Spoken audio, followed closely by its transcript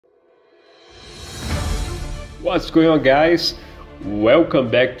What's going on, guys?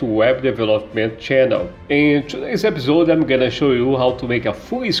 Welcome back to Web Development channel. In today's episode, I'm gonna show you how to make a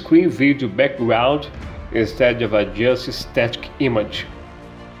full screen video background instead of a just static image.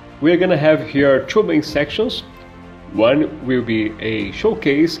 We're gonna have here two main sections. One will be a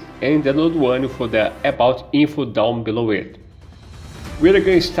showcase and another one for the about info down below it. We're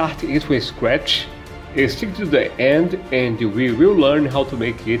gonna start it from scratch, stick to the end, and we will learn how to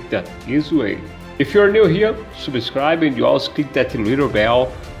make it the easy way. If you're new here, subscribe and you also click that little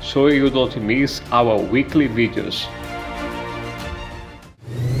bell so you don't miss our weekly videos.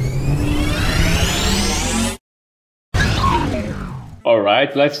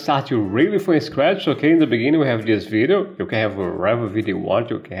 Alright, let's start really from scratch. Okay, in the beginning we have this video. You can have whatever video you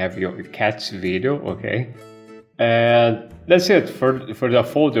want. You can have your cat's video, okay? And that's it for the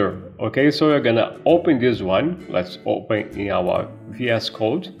folder. Okay, so we're gonna open this one. Let's open in our VS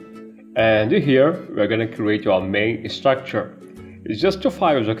Code. And here we're gonna create our main structure. It's just two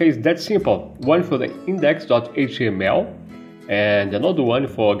files, okay? It's that simple. One for the index.html and another one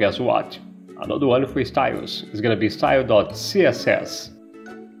for, guess what? Another one for styles. It's gonna be style.css.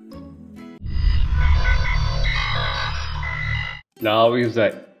 Now is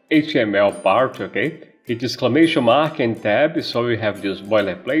the HTML part, okay? Hit exclamation mark and tab, so we have this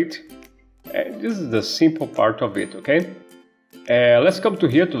boilerplate. And this is the simple part of it, okay? Let's come to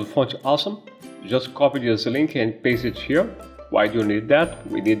here to the font awesome. Just copy this link and paste it here. Why do you need that?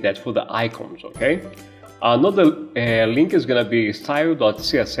 We need that for the icons, okay? Another link is gonna be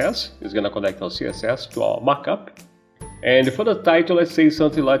style.css. It's gonna connect our CSS to our markup. And for the title, let's say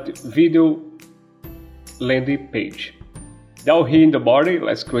something like video landing page. Down here in the body,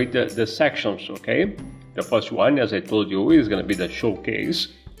 let's create the sections, okay? The first one, as I told you, is gonna be the showcase.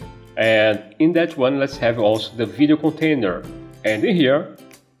 And in that one, let's have also the video container. And in here,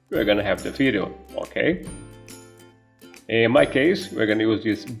 we're gonna have the video, okay? In my case, we're gonna use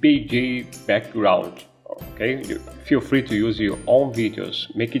this BG background, okay? Feel free to use your own videos,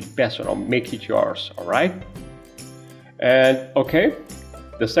 make it personal, make it yours, all right? And okay,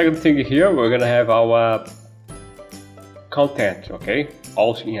 the second thing here, we're gonna have our content, okay?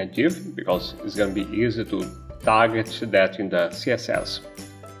 Also in a div, because it's gonna be easy to target that in the CSS.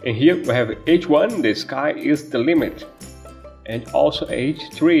 And here we have H1, the sky is the limit. And also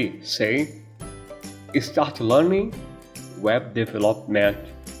H3 saying start learning web development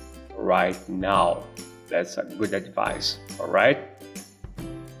right now. That's a good advice, all right?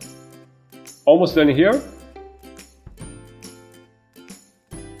 Almost done here.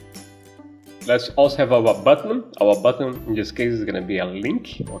 Let's also have our button. Our button in this case is gonna be a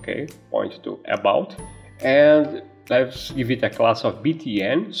link, okay? Point to about. And let's give it a class of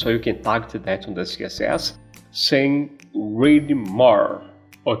btn so you can target that on the CSS saying read more.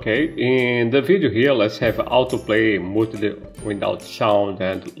 Okay, in the video here, let's have autoplay muted without sound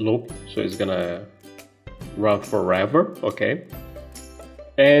and loop, so it's gonna run forever, okay?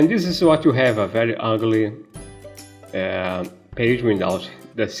 And this is what you have, a very ugly page without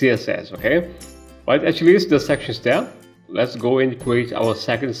the CSS, okay? But at least the section is there. Let's go and create our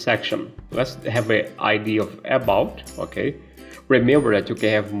second section. Let's have an idea of about, okay? Remember that you can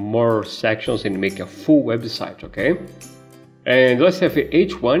have more sections and make a full website, okay? And let's have a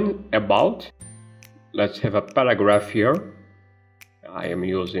H1 about. Let's have a paragraph here. I am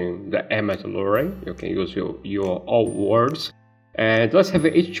using the Emmet Lorraine. You can use your own words. And let's have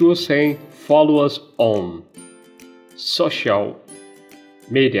a H2 saying follow us on social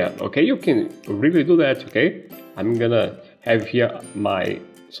media, okay? You can really do that, okay? I'm gonna have here my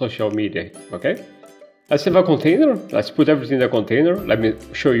social media, okay? Let's have a container. Let's put everything in the container. Let me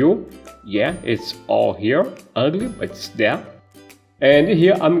show you. Yeah, it's all here, ugly, but it's there. And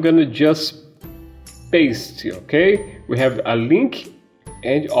here I'm gonna just paste, okay? We have a link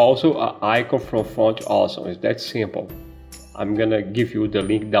and also an icon from Font Awesome. It's that simple. I'm gonna give you the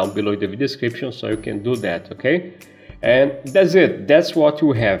link down below in the video description so you can do that, okay? And that's it. That's what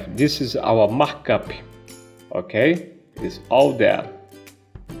you have. This is our markup, okay? It's all there.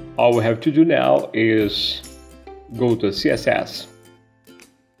 All we have to do now is go to CSS.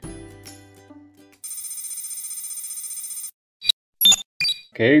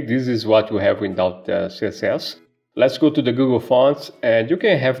 Okay, this is what you have without the CSS. Let's go to the Google Fonts and you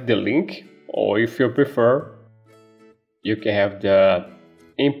can have the link, or if you prefer, you can have the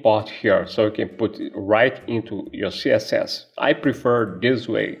import here, so you can put it right into your CSS. I prefer this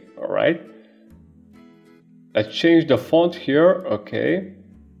way, all right? Let's change the font here, okay?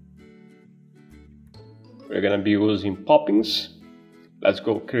 We're gonna be using poppins. Let's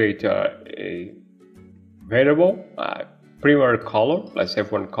go create a variable, primary color. Let's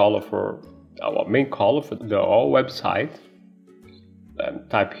have one color for our main column for the whole website.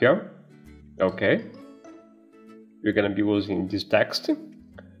 Type here. Okay. We're gonna be using this text.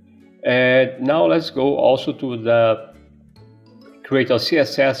 And now let's go also to the create a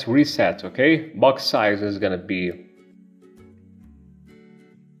CSS reset. Okay. Box size is gonna be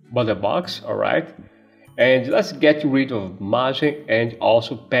border box. All right. And let's get rid of margin and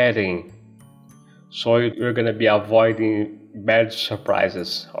also padding. So you're gonna be avoiding bad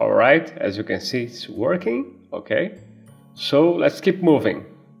surprises. All right. As you can see, it's working. Okay. So let's keep moving.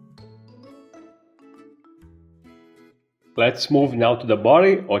 Let's move now to the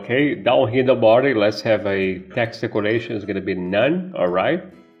body. Okay, down here in the body, let's have a text decoration. It's gonna be none. All right.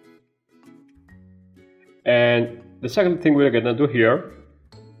 And the second thing we're gonna do here,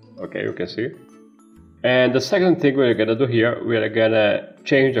 okay, you can see. And the second thing we're gonna do here, we're gonna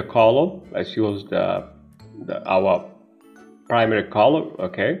change the column. Let's use our primary column.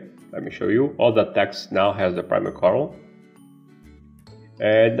 Okay, let me show you. All the text now has the primary column.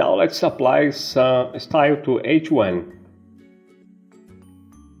 And now let's apply some style to H1.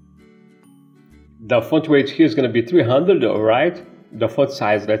 The font weight here is going to be 300, alright? The font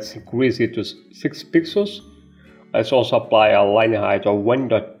size, let's increase it to 6 pixels. Let's also apply a line height of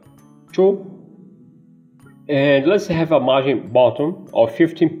 1.2. And let's have a margin bottom of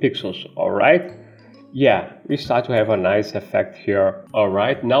 15 pixels, alright? Yeah, we start to have a nice effect here.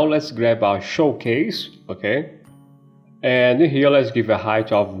 Alright, now let's grab our showcase, okay? And here let's give a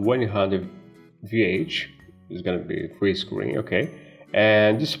height of 100 VH. It's gonna be free screen, okay?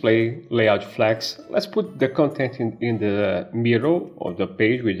 And display layout flex. Let's put the content in the middle of the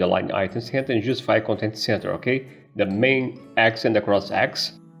page with the line item center and justify content center, okay? The main X and the cross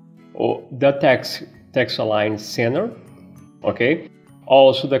X. Or the text align center, okay?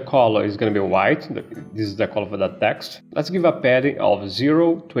 Also the color is gonna be white. This is the color for the text. Let's give a padding of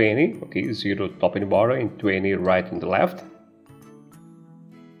 0, 20, okay, 0 top and bottom and 20 right and the left.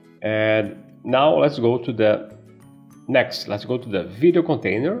 And now let's go to the let's go to the video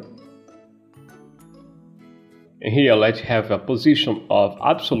container. And here let's have a position of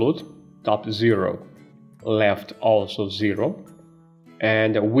absolute, top 0, left also 0.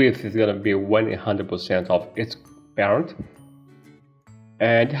 And the width is gonna be 100% of its parent.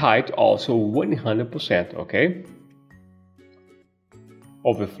 And height also 100%, okay?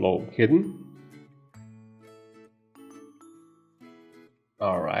 Overflow hidden.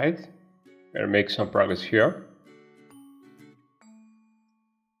 Alright, we'll make some progress here.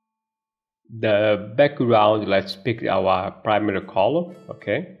 The background, let's pick our primary column,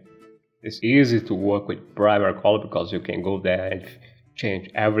 okay? It's easy to work with primary column because you can go there and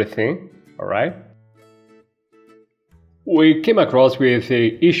change everything, alright? We came across with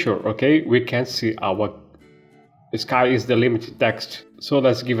a issue, okay? We can't see our sky is the limit text. So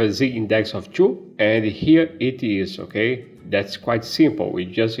let's give a z index of 2 and here it is, okay? That's quite simple. We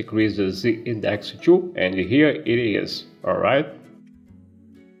just increase the z index to 2 and here it is, alright?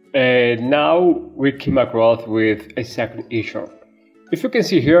 And now we came across with a second issue. If you can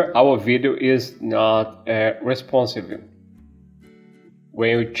see here, our video is not responsive. When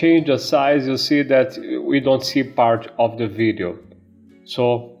you change the size, you see that we don't see part of the video.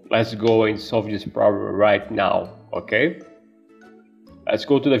 So let's go and solve this problem right now, okay? Let's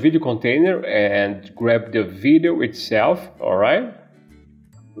go to the video container and grab the video itself, alright?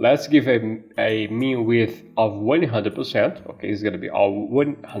 Let's give a mean width of 100%, okay, it's gonna be all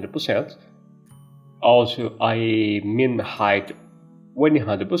 100%. Also a min height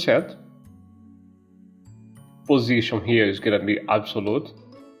 100%. Position here is gonna be absolute.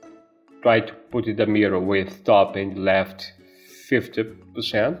 Try to put it in the middle with top and left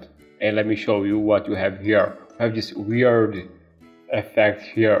 50%. And let me show you what you have here. You have this weird effect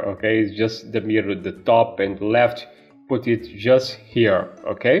here, okay? It's just the middle, the top and left. Put it just here,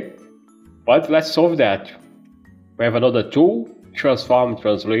 okay? But let's solve that. We have another tool, transform,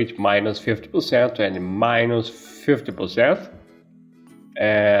 translate minus 50% and minus 50%.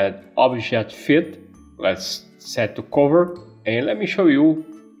 And object fit, let's set to cover. And let me show you,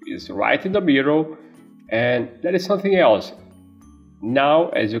 it's right in the middle. And there is something else. Now,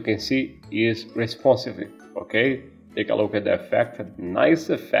 as you can see, is responsive, okay? Take a look at the effect, a nice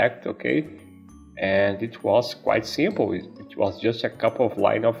effect, okay? And it was quite simple. It was just a couple of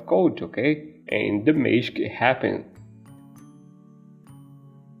lines of code, okay? And the magic happened.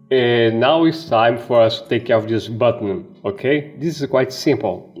 And now it's time for us to take care of this button, okay? This is quite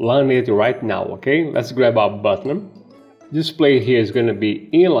simple. Learn it right now, okay? Let's grab our button. Display here is going to be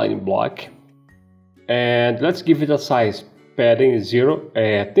inline block. And let's give it a size. Padding is 10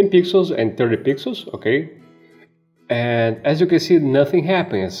 pixels and 30 pixels, okay? And as you can see, nothing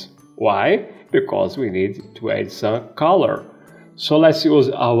happens. Why? Because we need to add some color. So let's use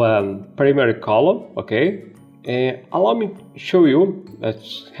our primary color, okay? And allow me to show you.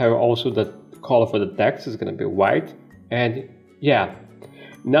 Let's have also the color for the text is going to be white. And yeah,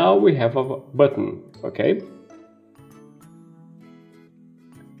 now we have a button, okay?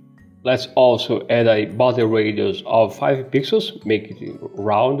 Let's also add a border radius of 5 pixels, make it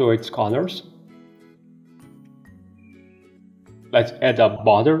round or its corners. Let's add a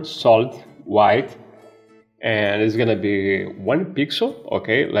border, solid white, and it's gonna be 1 pixel,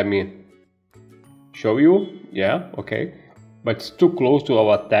 okay? Let me show you, yeah, okay. But it's too close to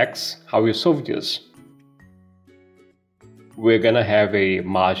our text. How we solve this? We're gonna have a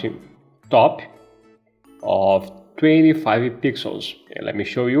margin top of 25 pixels. And let me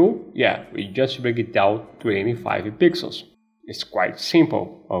show you. Yeah, we just break it down 25 pixels. It's quite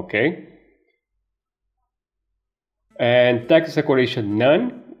simple, okay? And text decoration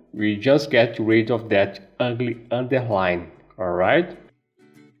none. We just get rid of that ugly underline. All right.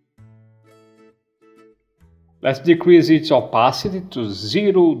 Let's decrease its opacity to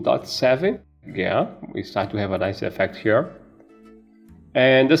 0.7. Yeah, we start to have a nice effect here.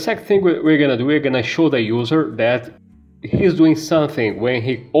 And the second thing we're gonna do, we're gonna show the user that he's doing something when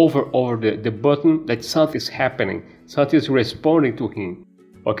he hover over the button, that something is happening, something is responding to him.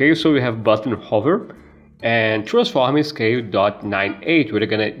 Okay, so we have button hover and transform scale 0.98. We're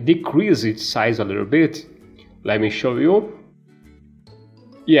gonna decrease its size a little bit. Let me show you.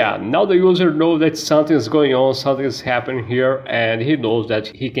 Yeah, now the user knows that something is going on, something is happening here, and he knows that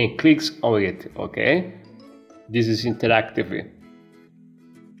he can click on it. Okay, this is interactive.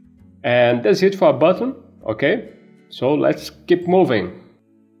 And that's it for a button, okay? So let's keep moving.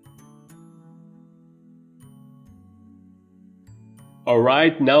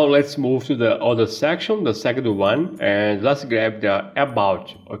 Alright, now let's move to the other section, the second one, and let's grab the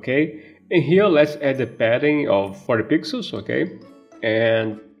about, okay? And here let's add the padding of 40 pixels, okay?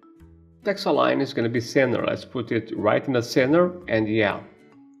 And text align is gonna be center. Let's put it right in the center, and yeah,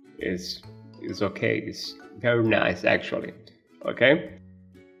 it's okay. It's very nice actually, okay?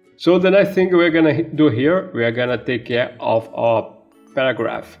 So the next thing we're gonna do here, we are gonna take care of our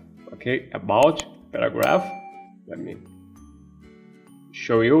paragraph, okay? About paragraph. Let me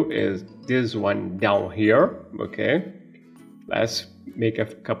show you, is this one down here, okay? Let's make a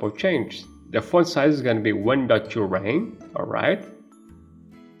couple changes. The font size is gonna be 1.2 range, all right?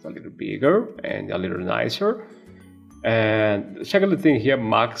 It's a little bigger and a little nicer. And the second thing here,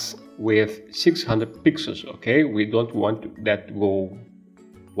 max with 600 pixels, okay? We don't want that to go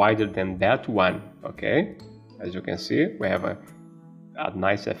wider than that one, okay? As you can see, we have a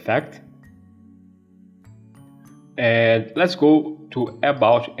nice effect. And let's go to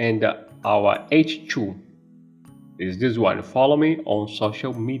about and our H2 is this one. Follow me on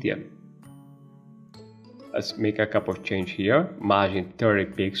social media. Let's make a couple of changes here. Margin 30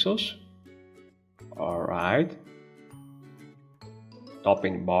 pixels. All right. Top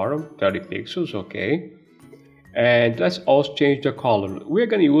and bottom 30 pixels, okay. And let's also change the color. We're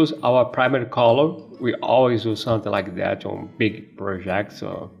going to use our primary color. We always do something like that on big projects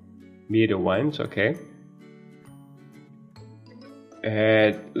or medium ones, okay.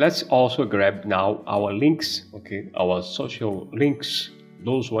 And let's also grab now our links, okay, our social links,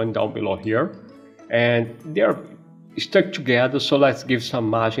 those ones down below here. And they're stuck together, so let's give some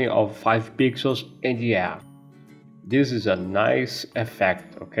margin of 5 pixels, and yeah, this is a nice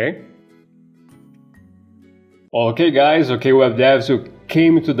effect, okay. Okay guys, okay, web devs, you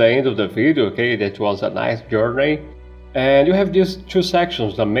came to the end of the video, okay, that was a nice journey. And you have these two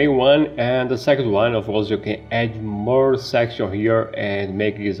sections, the main one and the second one. Of course, you can add more section here and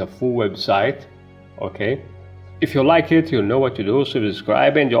make this a full website, okay. If you like it, you know what to do,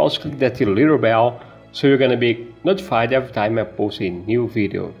 subscribe, and you also click that little bell so you're gonna be notified every time I post a new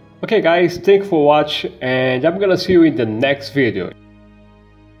video. Okay guys, thanks for watching, and I'm gonna see you in the next video.